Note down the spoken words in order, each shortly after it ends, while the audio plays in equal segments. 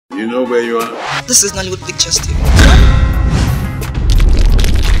You know where you are? This is Nollywood Pictures TV.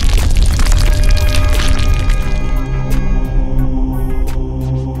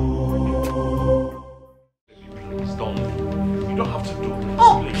 Please don't. You don't have to do this.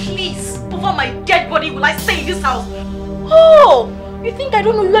 Oh, please. Over my dead body will I stay in this house? Oh, you think I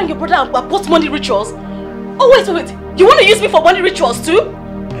don't know you and your brother are both money rituals? Oh, wait. You want to use me for money rituals too?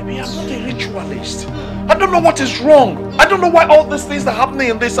 Baby, I'm not a ritualist. I don't know what is wrong. I don't know why all these things are happening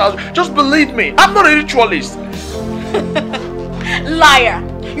in this house. Just believe me, I'm not a ritualist. Liar.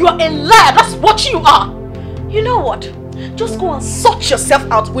 You are a liar. That's what you are. You know what? Just go and sort yourself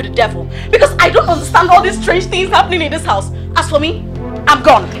out with the devil. Because I don't understand all these strange things happening in this house. As for me, I'm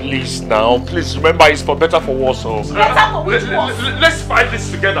gone. Please now, please remember it's for better for worse. Better for which worse? Let's fight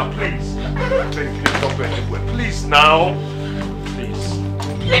this together, please. Please don't go anywhere. Please now. Please.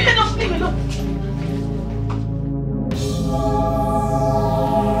 Leave me alone.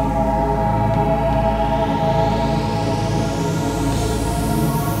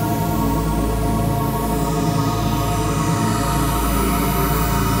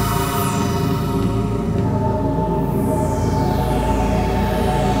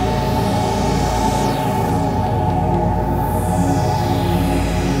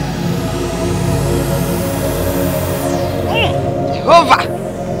 Jehovah!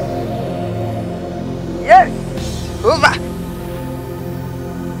 Yes! Jehovah!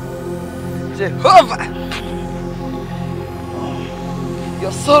 Jehovah!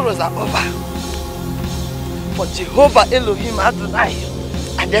 Your sorrows are over. For Jehovah Elohim Adonai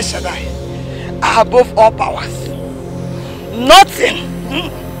and El Shaddai are above all powers. Nothing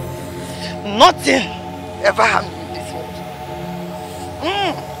ever harmed you in this world.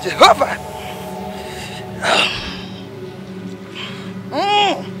 Jehovah!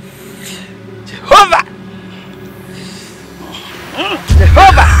 Jehovah!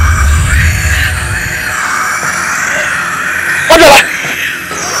 Jehovah!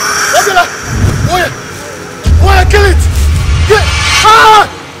 Odela! Oya, kill it!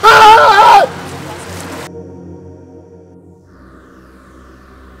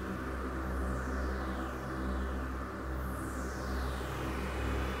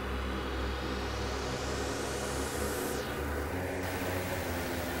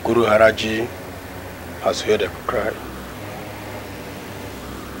 Guru Haraji has heard a cry.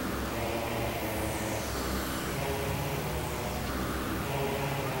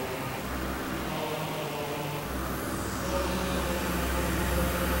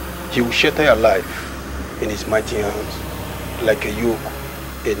 He will shatter your life in his mighty hands like a yoke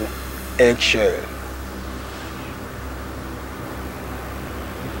in eggshell.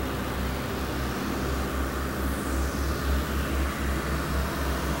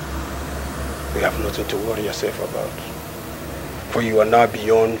 You have nothing to worry yourself about, for you are now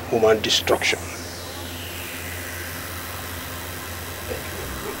beyond human destruction.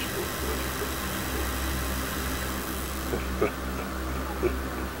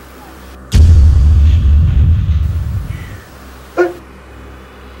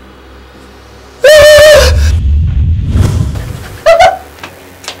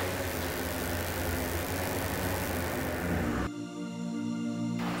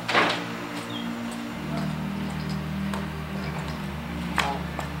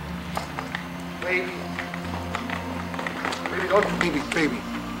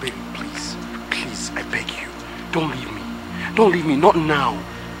 Don't leave me, not now.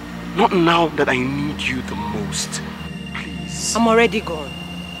 Not now that I need you the most. Please. I'm already gone.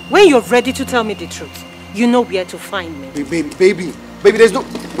 When you're ready to tell me the truth, you know where to find me. Baby, there's no...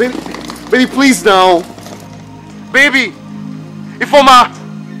 Baby, please now. Baby! Ifoma,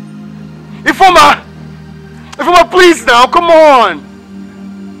 please now, come on!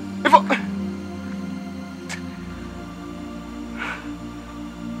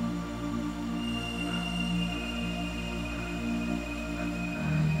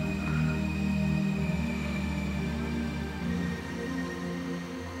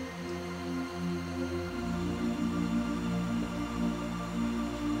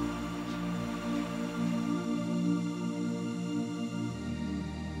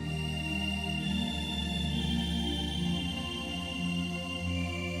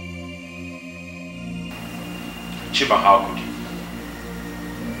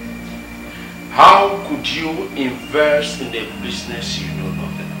 How could you invest in a business you know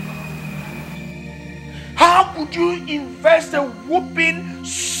nothing about? How could you invest a whooping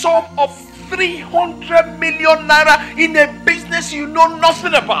sum of 300 million naira in a business you know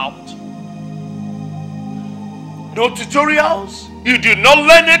nothing about? No tutorials? You did not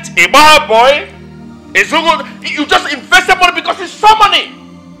learn it? A bad boy? You just invested money because it's some money.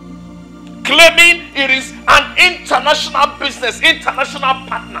 claiming it is an international business, international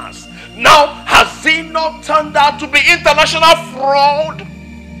partners. Now, has it not turned out to be international fraud?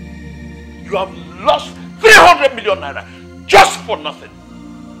 You have lost 300 million naira just for nothing.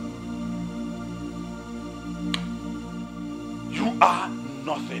 You are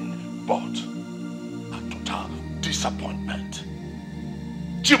nothing but a total disappointment.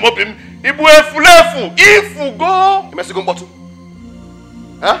 Chimobim, Ibu efulefu, ifu go. Mexican bottle.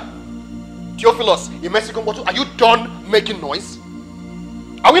 Huh? Theophilus, in Mexican bottle, are you done making noise?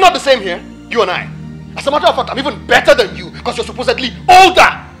 Are we not the same here? You and I. As a matter of fact, I'm even better than you because you're supposedly older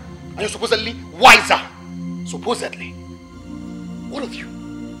and you're supposedly wiser. Supposedly. What of you?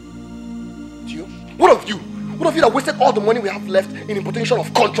 You? What of you? What of you that wasted all the money we have left in importation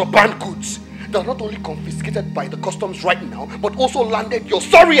of contraband goods that are not only confiscated by the customs right now, but also landed your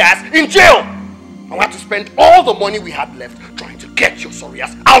sorry ass in jail? And we had to spend all the money we had left trying to get your sorry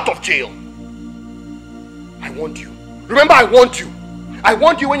ass out of jail. I warned you. Remember, I warned you. I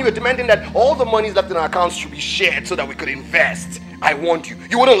warned you when you were demanding that all the monies left in our accounts should be shared so that we could invest. I warned you.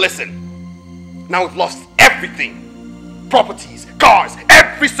 You wouldn't listen. Now we've lost everything. Properties, cars,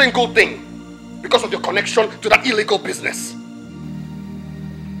 every single thing. Because of your connection to that illegal business.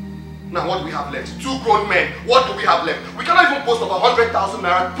 Now what do we have left? 2 grown men. What do we have left? We cannot even boast of 100,000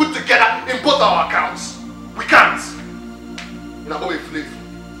 naira put together in both our accounts. We can't. In a way,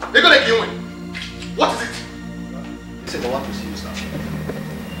 they're gonna give me. What is it? Listen, I want to see you, sir.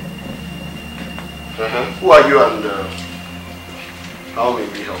 Who are you and how may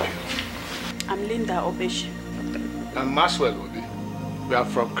we help you? I'm Linda Obeshi. I'm Maxwell Obi. We are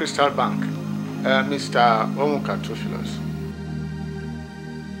from Crystal Bank. Mr. Omuka Theophilus.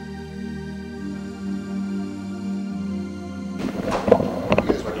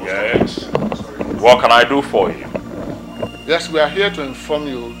 Yes. What can I do for you? Yes, we are here to inform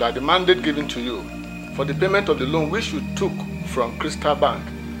you that the mandate given to you for the payment of the loan which you took from Crystal Bank,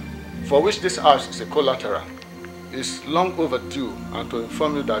 for which this house is a collateral, is long overdue, and to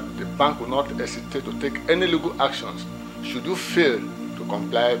inform you that the bank will not hesitate to take any legal actions should you fail to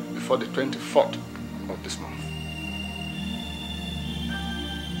comply before the 24th of this month.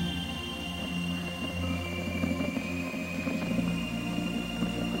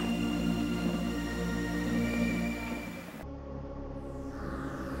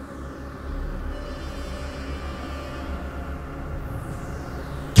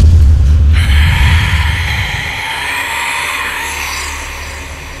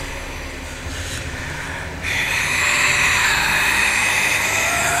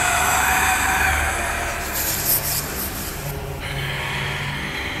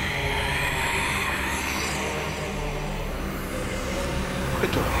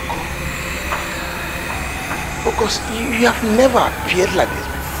 Because you have never appeared like this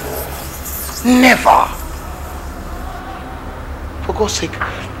before. Never. For God's sake,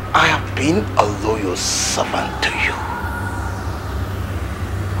 I have been a loyal servant to you.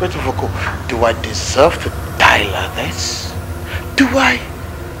 Do I deserve to die like this? Do I?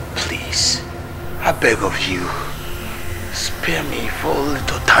 Please, I beg of you, spare me for a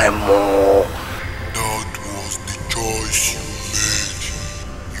little time more. That was the choice you made.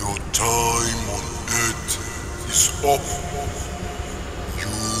 Your time on earth is up.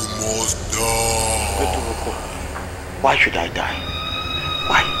 You must die. Why should I die?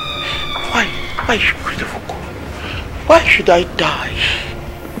 Why? Why should I die?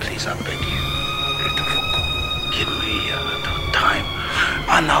 Please, I beg you. Give me a little time,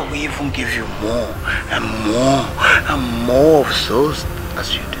 and I will even give you more and more and more of those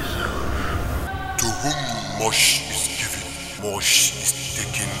as you deserve. To whom much is given, much is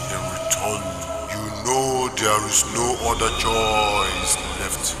taken in return. You know there is no other choice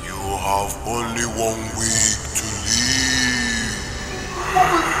left. You have only 1 week to live.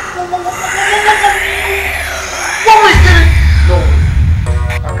 1 week, did it? No.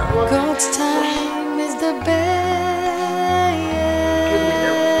 God's time is the best.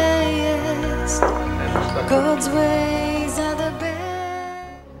 God's ways are the best.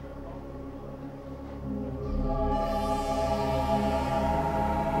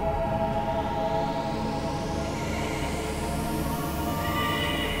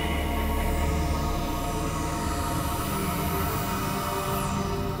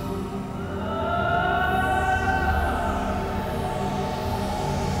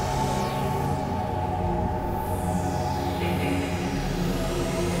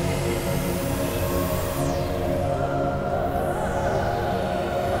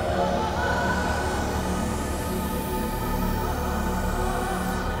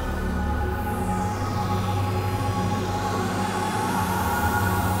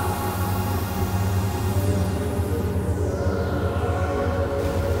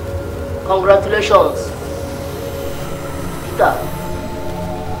 Congratulations. Peter.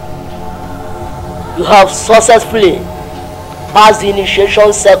 You have successfully passed the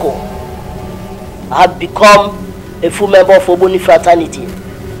initiation circle. I have become a full member of Oboni fraternity.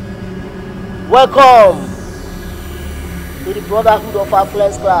 Welcome to the Brotherhood of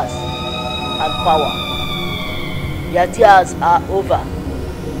Affluence class and power. Their tears are over.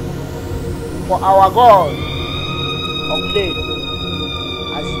 For our God, Ofili,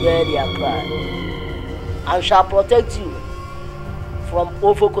 has heard their cry and shall protect you from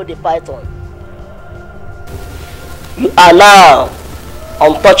Ofoko the Python. You are now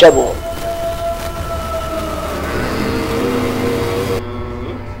untouchable.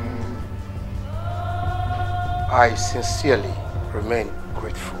 I sincerely remain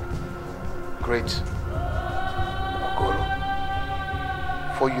grateful, great Ogolo,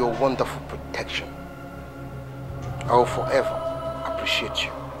 for your wonderful protection. I will forever appreciate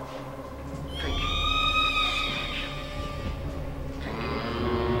you. Thank you.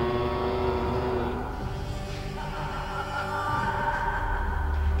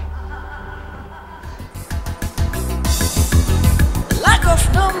 Lack of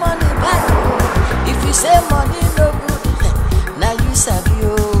no money back. If you say money no good, now you sabi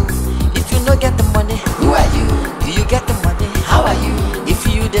you. If you no get the money, who are you? Do you get the money? How are you? If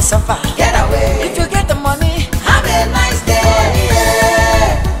you dey suffer, get away. If you get the money, have a nice day.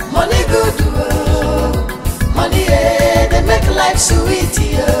 Money, money good, oh. Money, they make life sweet,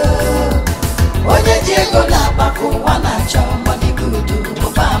 oh. Oye Diego la baku wana cho money good,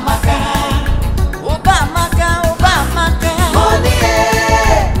 Obamaka, Obamaka, Obamaka. Money,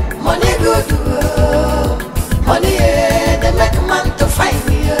 money good, oh. Money, they make man to find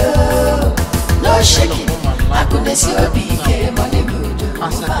me, oh. No shaking, I couldn't see a big money good.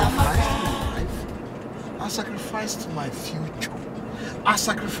 I sacrificed my future. I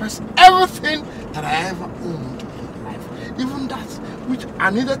sacrificed everything that I ever owned in life, even that which I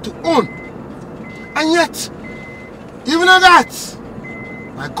needed to own. And yet, even at that,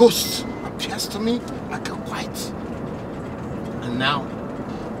 my ghost appears to me like a white. And now,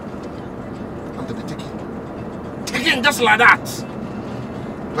 I'm to be taken just like that.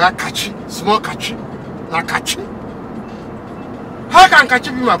 Where Kachi, small Kachi, not Kachi. How can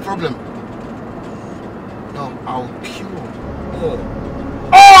Kachi be my problem? No, I'll kill all.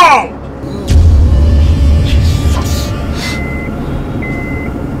 All! Jesus!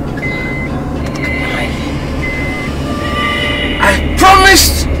 I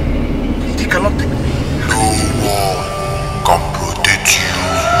promised he cannot take me. No one can protect you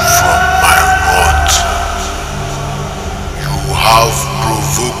from my wrath. You have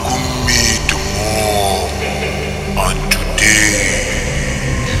provoked me to more, and today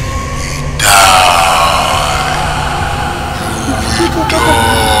he died.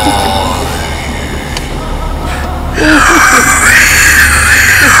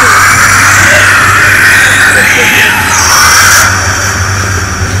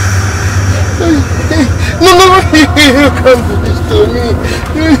 No, you can't do this to me.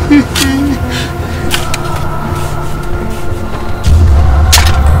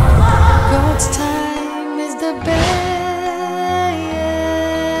 God's time is the best.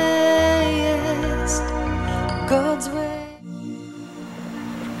 God's way.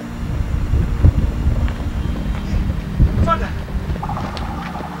 Father.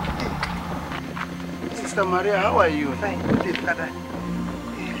 Sister Maria, how are you? Fine. Good day, Father.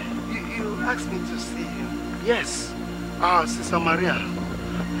 You asked me to see you. Yes. Sister Maria.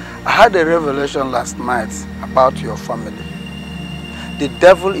 I had a revelation last night about your family. The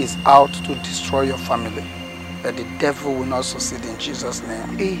devil is out to destroy your family. But the devil will not succeed in Jesus'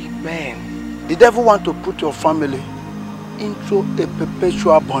 name. Amen. The devil wants to put your family into a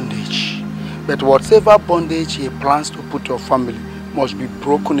perpetual bondage. But whatever bondage he plans to put your family must be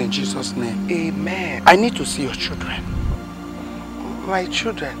broken in Jesus' name. Amen. I need to see your children. My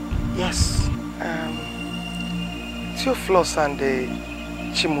children? Yes. Theophilus and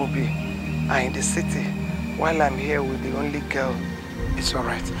Chimobi are in the city while I'm here with the only girl. It's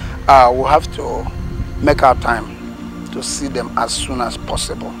alright. We'll have to make our time to see them as soon as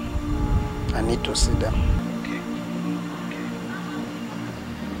possible. I need to see them. Okay.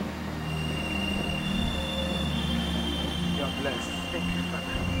 You're blessed. Thank you, Father.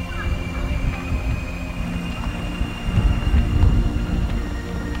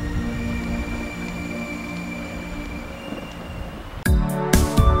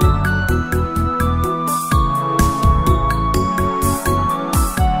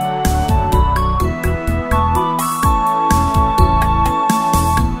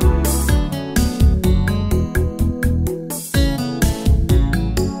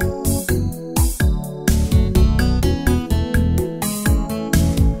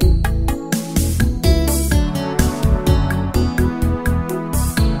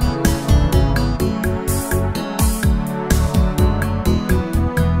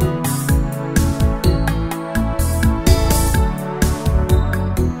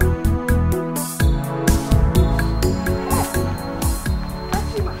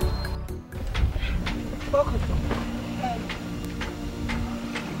 Welcome.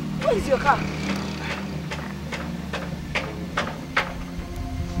 Where is your car?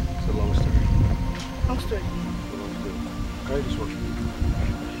 It's a long story. Long story. Carry this one.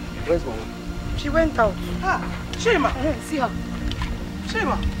 Where's Mama? She went out. Ah, Chima. See her.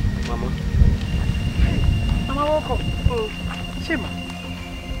 Chima. Mama. Mama, welcome. Chima.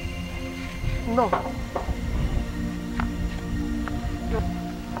 No.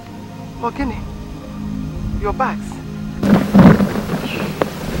 Ogini, your bags.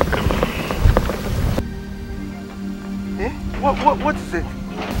 Eh? What is it?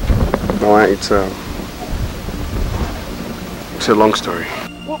 Mama, it's a long story.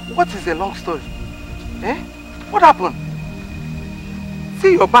 What is a long story? Eh? What happened?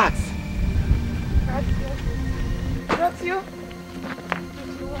 See your bags. That's you.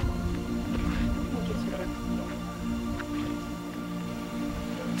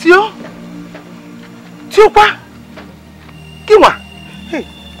 Tio? Tio pa? Kiwa? Hey,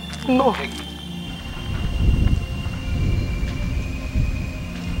 no.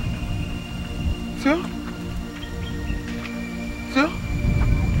 Tio? Tio?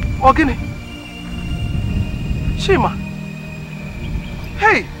 Ogini? Shima?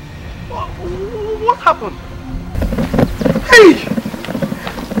 Hey! What happened? Hey!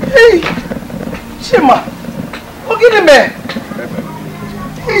 Hey! Shima! Ogini man!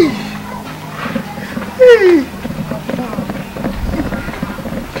 Hey! Hey!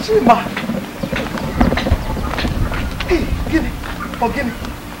 Shima! Hey, Ogini! Ogini!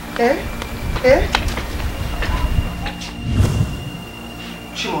 Eh? Eh?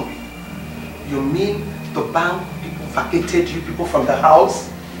 Chimobi, you mean the bank people vacated you people from the house?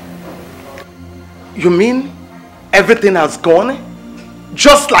 You mean everything has gone?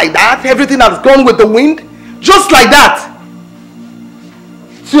 Just like that? Everything has gone with the wind? Just like that?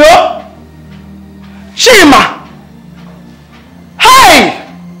 Tio? Chima! Hey!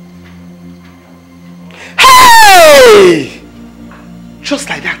 Hey! Just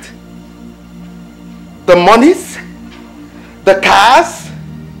like that. The monies, the cars,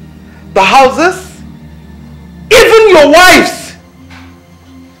 the houses, even your wives.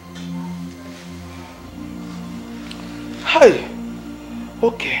 Hey,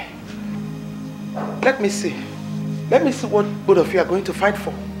 okay. Let me see. Let me see what both of you are going to fight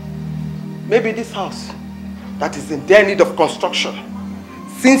for. Maybe this house that is in dire need of construction.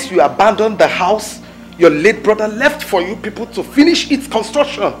 Since you abandoned the house your late brother left for you people to finish its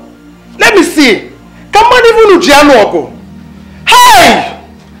construction. Let me see. Come on, even Ucheama go. Hey!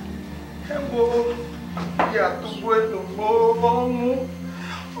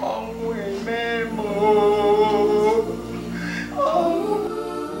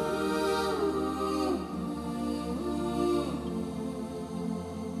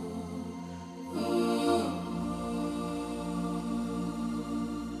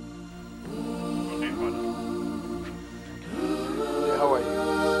 How are you?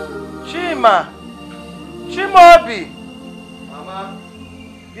 Chima! Chimobi! Mama?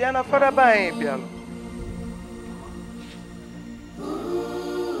 Biana fara bae biano.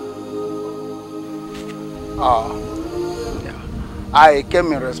 I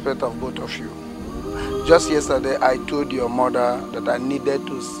came in respect of both of you. Just yesterday, I told your mother that I needed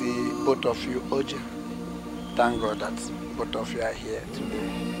to see both of you urgent. Thank God that both of you are here today.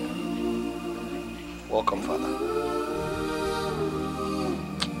 Welcome, Father.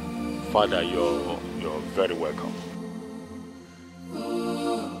 Father, you're very welcome.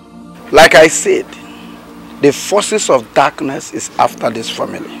 Like I said, the forces of darkness is after this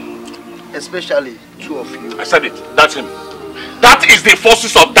family. Especially two of you. I said it. That's him. That is the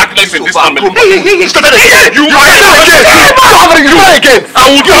forces of darkness in this family. You started again. You started again. I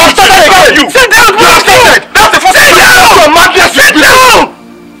will do you. Sit down. You have started. That's the forces of darkness. Your madness. Sit down.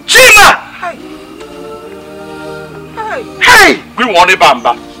 Chima. Hey! We want it,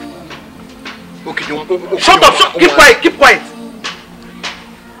 Bamba. Okay, Shut up. Keep quiet. Keep quiet.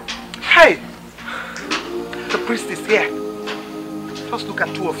 Hey! The priest is here. Just look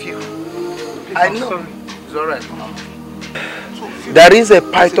at two of you. Please, I I'm know. sorry. It's alright, Mama. There is a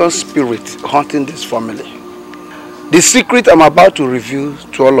python spirit haunting this family. The secret I'm about to reveal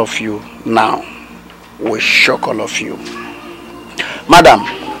to all of you now will shock all of you. Madam,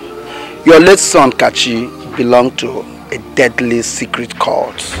 your late son Kachi belonged to a deadly secret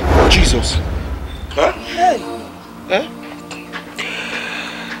cult. Jesus. Huh? Hey! Eh?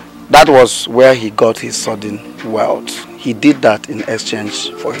 That was where he got his sudden wealth. He did that in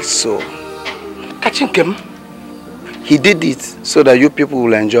exchange for his soul. Kachinkem? He did it so that you people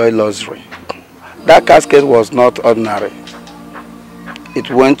will enjoy luxury. That casket was not ordinary. It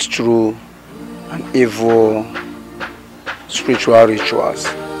went through and evil spiritual rituals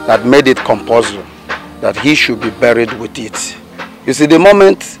that made it compulsory that he should be buried with it. You see, the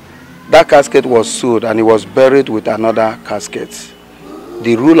moment that casket was sewed and he was buried with another casket,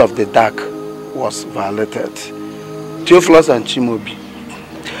 the rule of the dark was violated. Theophilus and Chimobi,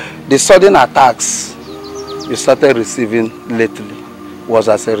 the sudden attacks you started receiving lately was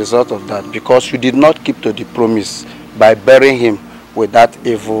as a result of that, because you did not keep to the promise by burying him with that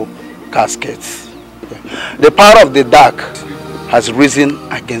evil casket. The power of the dark has risen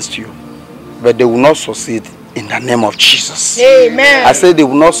against you, but they will not succeed in the name of Jesus. Amen. I say they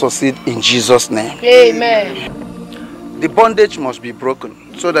will not succeed in Jesus' name. Amen. The bondage must be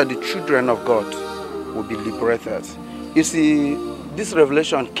broken so that the children of God will be liberated. You see, this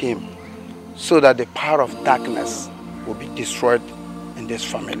revelation came so that the power of darkness will be destroyed in this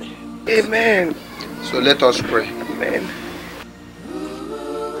family. Amen. So let us pray. Amen.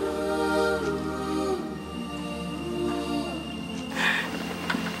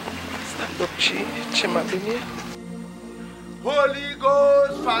 Stand up, Chimabini. Holy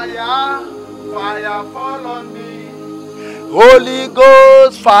Ghost fire, fire fall on me. Holy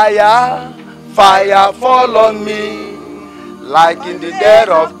Ghost fire, fire fall on me. Like in the day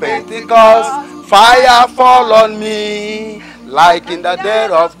of Pentecost, fire fall on me. Like in the day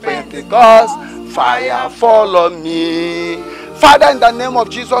of Pentecost, fire fall on me. Father, in the name of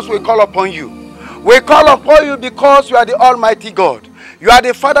Jesus, we call upon you. We call upon you because you are the Almighty God. You are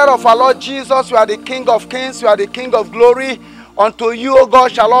the Father of our Lord Jesus. You are the King of Kings. You are the King of glory. Unto you, O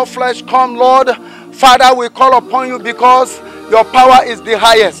God, shall all flesh come, Lord. Father, we call upon you because your power is the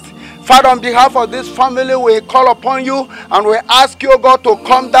highest. Father, on behalf of this family, we call upon you and we ask you, God, to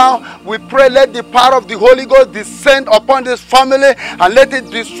come down. We pray, let the power of the Holy Ghost descend upon this family and let it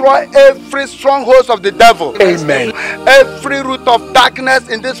destroy every stronghold of the devil. Amen. Every root of darkness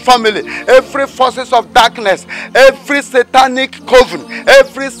in this family, every forces of darkness, every satanic coven,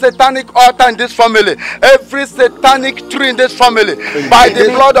 every satanic altar in this family, every satanic tree in this family, by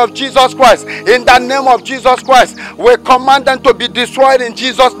the blood of Jesus Christ, in the name of Jesus Christ, we command them to be destroyed in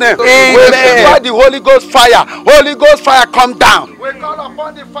Jesus' name. Amen. We destroy the Holy Ghost fire. Holy Ghost fire, come down. We call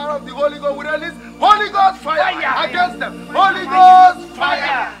upon the fire of the Holy Ghost. We release Holy Ghost fire against them. Holy Ghost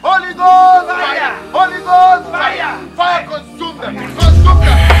fire. Holy Ghost fire. Holy Ghost fire. Fire consume them. Consume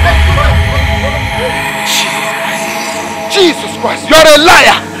them. Jesus Christ, you are a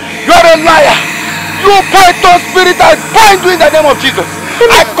liar. You are a liar. You python spirit, I bind you in the name of Jesus.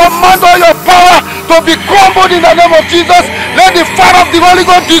 I command all your power to be crumbled in the name of Jesus. Let the fire of the Holy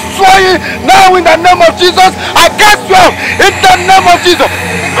Ghost destroy you now in the name of Jesus. I cast you out in the name of Jesus.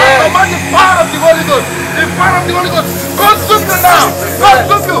 I command the fire of the Holy Ghost. The fire of the Holy Ghost. Consume you now.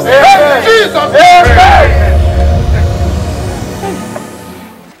 Consume you. In Jesus' name.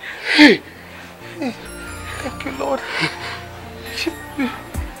 Thank you, Lord.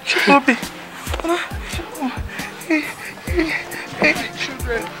 Chibueze.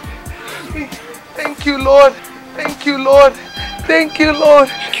 Children. Thank you, Lord. Thank you, Lord. Thank you, Lord.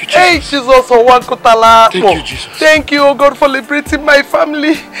 Hey, Jesus. Thank you, Jesus. Thank you, oh God, for liberating my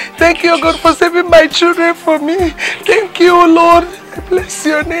family. Thank you, oh God, for saving my children from me. Thank you, oh Lord. I bless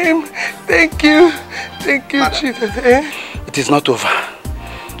your name. Thank you. Thank you, Jesus. It is not over.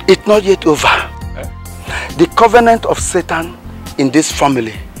 It's not yet over. The covenant of Satan in this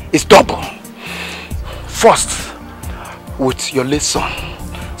family is double. First, with your late son.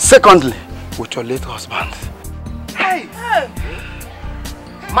 Secondly, with your late husband. Hey!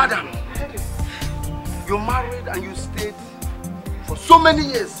 Madam, you married and you stayed for so many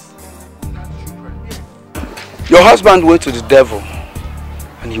years. Your husband went to the devil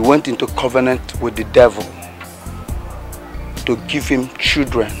and he went into covenant with the devil to give him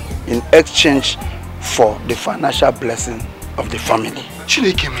children in exchange for the financial blessing of the family.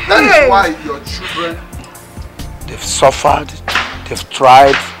 That is why your children, they've suffered, they've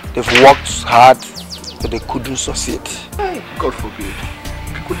tried, they've worked hard, but they couldn't succeed. God forbid.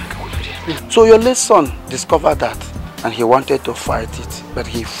 So your late son discovered that and he wanted to fight it, but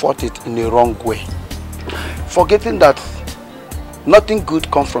he fought it in the wrong way. Forgetting that nothing good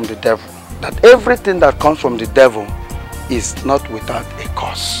comes from the devil. That everything that comes from the devil is not without a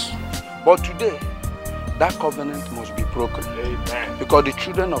cause. But today, that covenant must be broken. Amen. Because the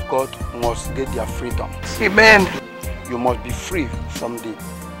children of God must get their freedom. Amen. You must be free from the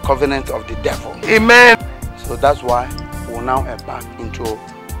covenant of the devil. Amen. So that's why we'll now embark into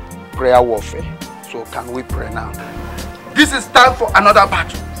prayer warfare. So can we pray now? This is time for another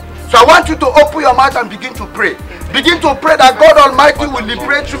battle. So I want you to open your mouth and begin to pray. Begin to pray that God Almighty will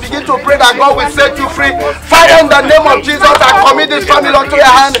liberate you. Begin to pray that God will set you free. Father, in the name of Jesus, I commit this family unto your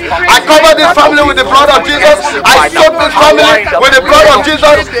hand. I cover this family with the blood of Jesus. I soak this family with the blood of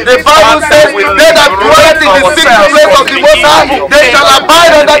Jesus. The Bible says, they that dwell in the secret place of the Most High, they shall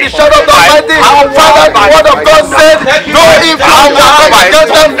abide under the shadow of the Almighty. Father, the word of God said, no evil shall come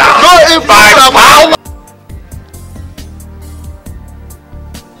against them. No evil shall come.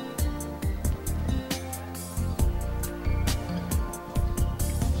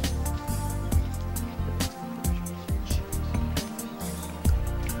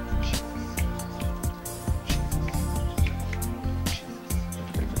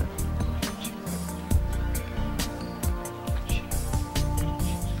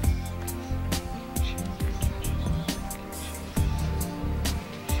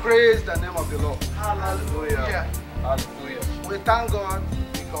 Praise the name of the Lord. Hallelujah. Hallelujah. We thank God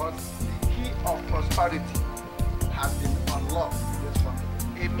because the key of prosperity has been unlocked in this family.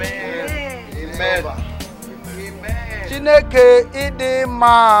 Amen. Amen. Amen. Chineke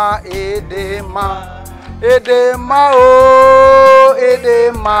idema idema idema o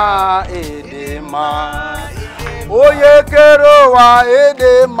idema idema oye kerowa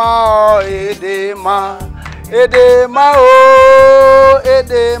idema o idema idema o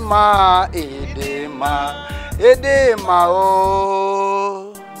idema idema idema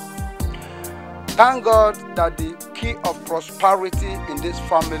o. Thank God that the key of prosperity in this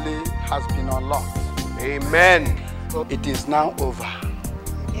family has been unlocked. Amen. It is now over.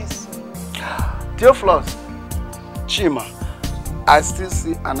 Yes, sir. Theophilus, Chima, I still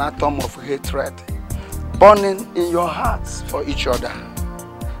see an atom of hatred burning in your hearts for each other.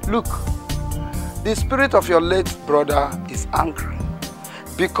 Look, the spirit of your late brother is angry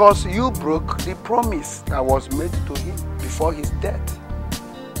because you broke the promise that was made to him before his death,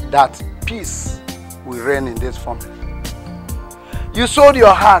 that peace will reign in this family. You sold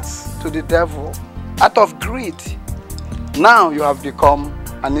your hearts to the devil out of greed. Now you have become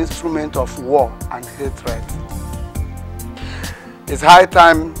an instrument of war and hatred. It's high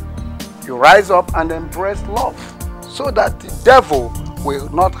time you rise up and embrace love so that the devil will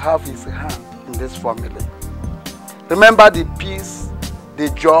not have his hand in this family. Remember the peace, the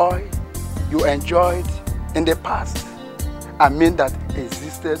joy you enjoyed in the past. I mean that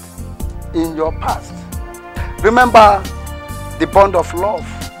existed in your past. Remember the bond of love.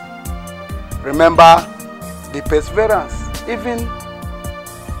 Remember the perseverance, even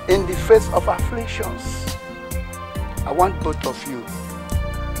in the face of afflictions. I want both of you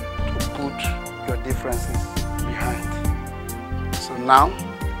to put your differences behind. So now,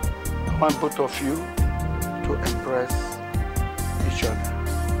 I want both of you to embrace each other.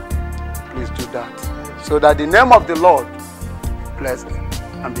 Please do that, so that the name of the Lord blessed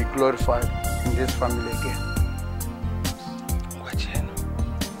and be glorified in this family again.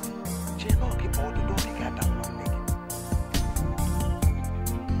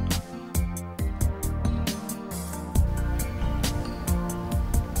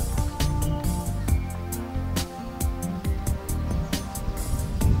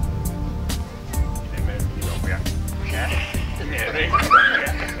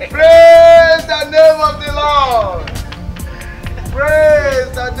 Praise the name of the Lord.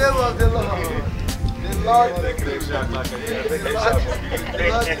 Praise the name of the Lord. The Lord is good.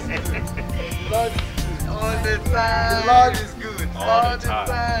 All the time. The Lord is good. All the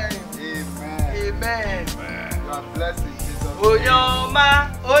time. Amen. Amen. You are blessed in Jesus' name. Onyoma,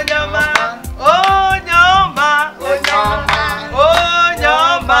 Onyoma, Onyoma, Onyoma,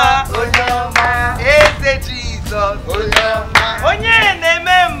 Onyoma, Onyoma, Eze Jesus. Onyoma, Onye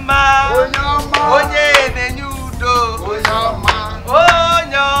nememma, Onyoma, Onye nenyudo, Onyoma,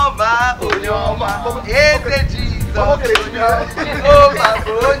 Onyoma, Onyoma, Eze Jesus. Onyoma,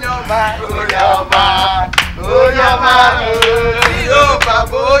 Onyoma, Onyoma,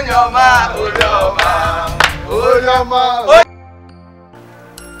 Onyoma, Onyoma, Onyoma.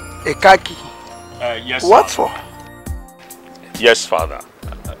 Ekaki. Yes. What for? Yes, Father.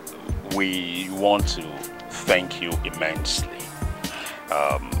 We want to thank you immensely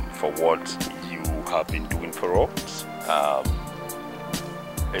for what you have been doing for us.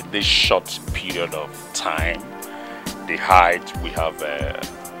 In this short period of time, the height we have,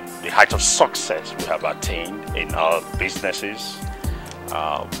 the height of success we have attained in our businesses.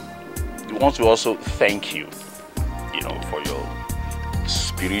 We want to also thank you, for your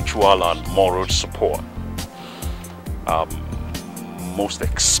spiritual and moral support. Most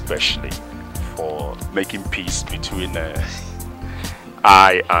especially for making peace between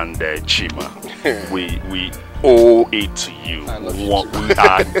I and Chima. We owe it to you. We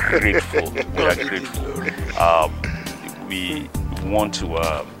are grateful. We are grateful. We want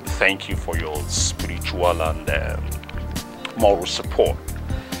to thank you for your spiritual and moral support.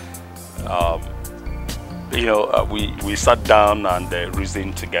 You know, we sat down and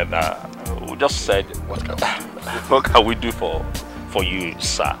reasoned together. We just said, what can we do for you,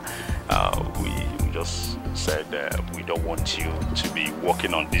 sir? We just said we don't want you to be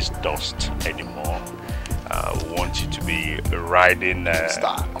walking on this dust anymore. We want you to be riding a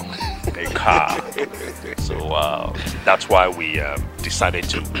car. So that's why we decided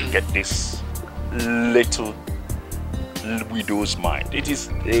to get this little widow's mind. It is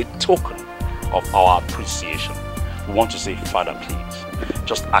a token of our appreciation. We want to say, Father, please,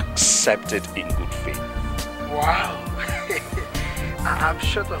 just accept it in good faith. Wow. I'm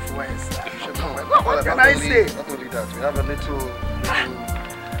short of words. What can I say? Not only that, we have a little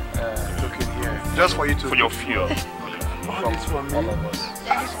token here. Just for you to... For your fuel. It's for me. All of us.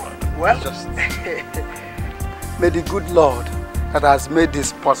 Well, may the good Lord that has made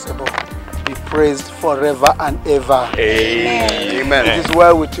this possible be praised forever and ever. Amen. It is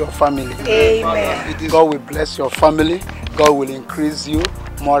well with your family. Amen. God will bless your family. God will increase you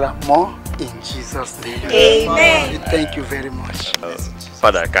more and more in Jesus' name. Amen. Thank you very much.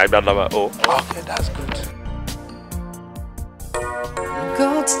 Father, okay, that's good.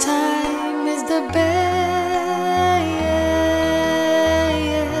 God's time is the best.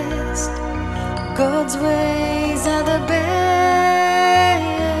 God's ways are the best.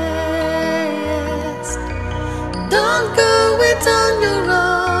 Don't go it on your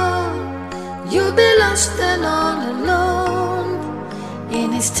own. You'll be lost and all alone.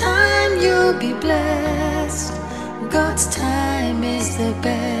 In His time you'll be blessed. God's time is the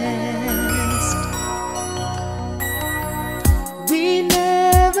best. We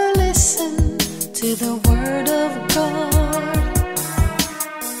never listen to the word of God.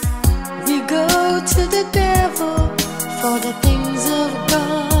 We go to the devil for the things of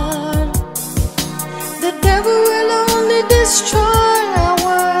God. The devil will only destroy our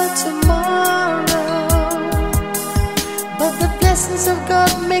world tomorrow, but the blessings of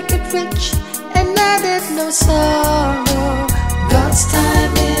God make it rich and added no sorrow. God's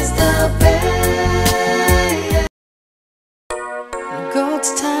time is the best.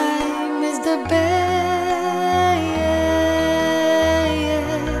 God's time is the best.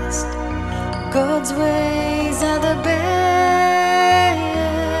 God's ways are the best.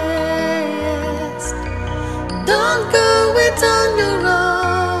 Don't go it on your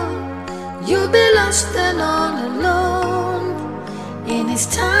own. You'll be lost and all alone. In His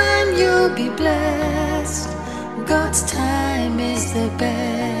time you'll be blessed. God's time is the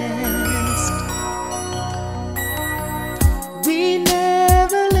best. We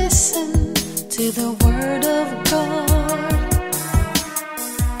never listen to the word of God.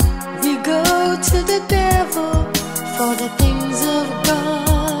 We go to the devil for the things of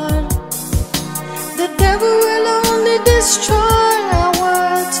God. The devil will only destroy our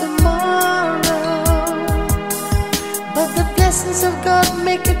world tomorrow, but the blessings of God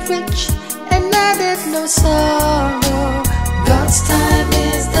make it rich and added no sorrow. God's time